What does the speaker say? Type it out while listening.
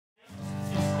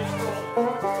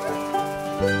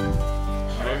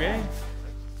Okay.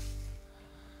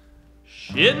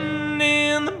 Shitting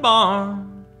in the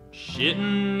barn,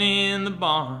 shitting in the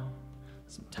barn.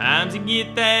 Sometimes you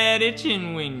get that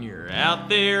itching when you're out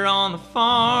there on the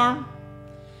farm.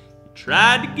 You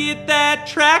tried to get that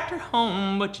tractor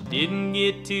home, but you didn't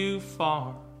get too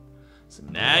far. So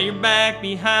now you're back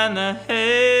behind the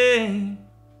hay,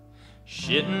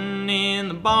 shitting in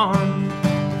the barn.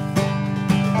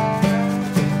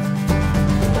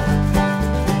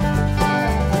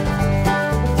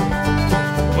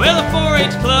 Well, the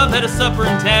 4-H club had a supper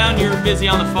in town. You were busy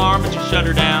on the farm, but you shut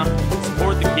her down.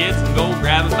 Support the kids and go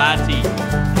grab a bite to eat.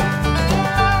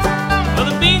 Well,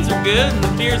 the beans are good and the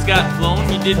beers got flown.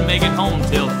 You didn't make it home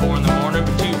till 4 in the morning,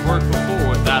 but you've worked before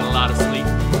without a lot of sleep.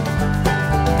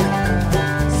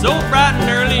 So bright and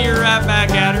early, you're right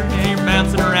back at her. Yeah, you're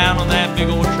bouncing around on that big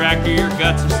old tractor. Your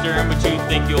guts are stirring, but you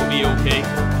think you'll be okay.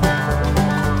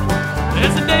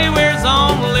 As the day wears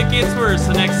on, well, it gets worse.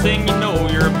 The next thing you know,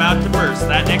 you're about to burst.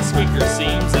 That next squeaker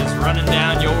seems is running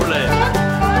down your leg.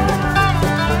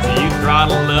 So you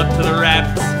throttle up to the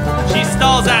rapids. She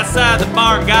stalls outside the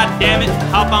barn. God damn it,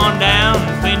 hop on down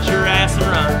and clinch your ass and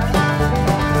run.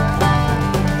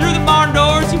 Through the barn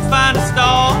doors, you find a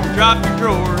stall. Drop your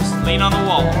drawers, lean on the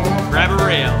wall, grab a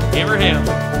rail, give her hell.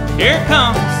 Here it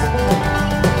comes.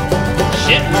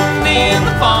 Shitting in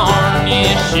the barn,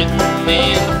 yeah, shitting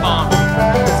in the barn.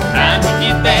 Sometimes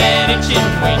you get that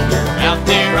itching when you're out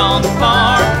there on the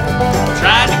farm.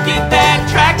 Tried to get that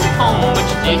tractor home, but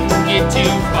you didn't get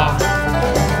too far.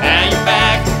 Now you're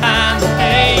back behind the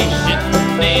hay,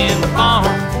 shitting in the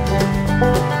barn.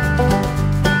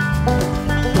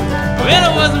 Well,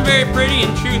 it wasn't very pretty,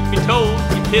 and truth be told,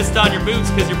 you pissed on your boots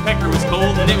because your pecker was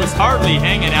cold, and it was hardly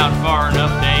hanging out far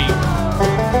enough to aim.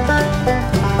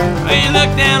 Well, you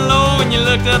looked down low and you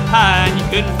looked up high, and you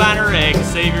couldn't find a rag to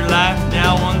save your life.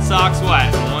 Now one sock's white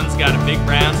and one's got a big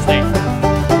brown stain.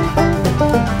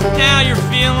 Now you're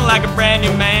feeling like a brand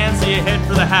new man, so you head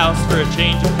for the house for a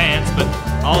change of pants. But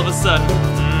all of a sudden,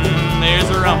 there's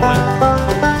a rumbling.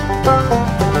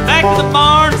 Back to the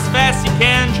barn as fast as you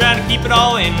can, trying to keep it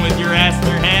all in with your ass in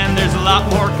your hand. There's a lot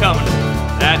more coming.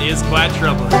 That is quite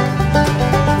troubling.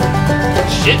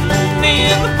 Shitting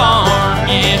in the barn,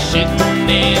 yeah, shitting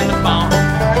in the barn.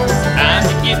 Sometimes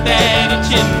you get that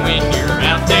itching when you're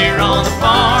out there on the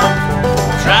farm.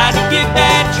 Tried to get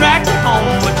that tractor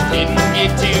home, but you didn't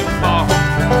get too far.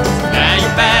 So now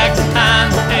you're back behind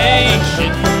the hay,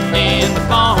 shitting in the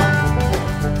barn.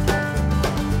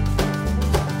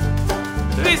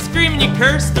 So they scream and you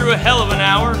curse through a hell of an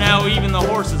hour. Now even the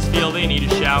horses feel they need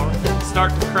a shower.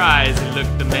 Start to cry as they look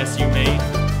at the mess you made.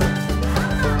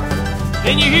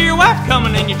 Then you hear your wife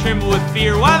coming and you tremble with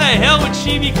fear. Why the hell would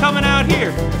she be coming out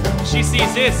here? She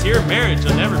sees this, your marriage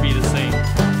will never be the same.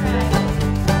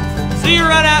 So you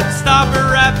run out and stop her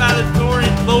right by the door, and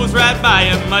it blows right by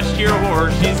you, much to your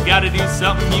horror. She's got to do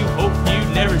something you hope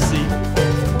you'd never see.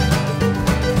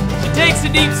 She takes a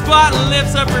deep squat and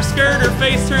lifts up her skirt. Her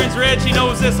face turns red, she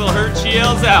knows this'll hurt. She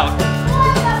yells out,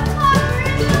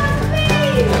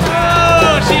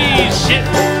 oh, she's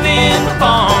shitting in the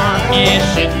barn, yeah,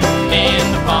 shitting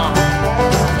in the barn.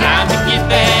 Time to get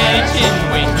that itching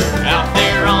when you're out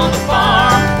there on the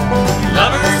farm. You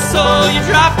love her so you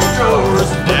drop your drawers,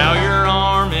 and now you're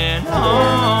arm in arm.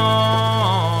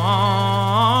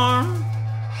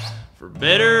 For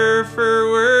better, for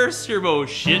worse, you're both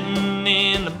shitting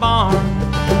in the barn.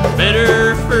 For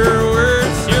better, for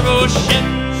worse, you're both shitting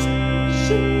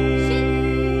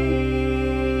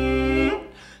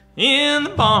in the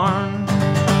barn.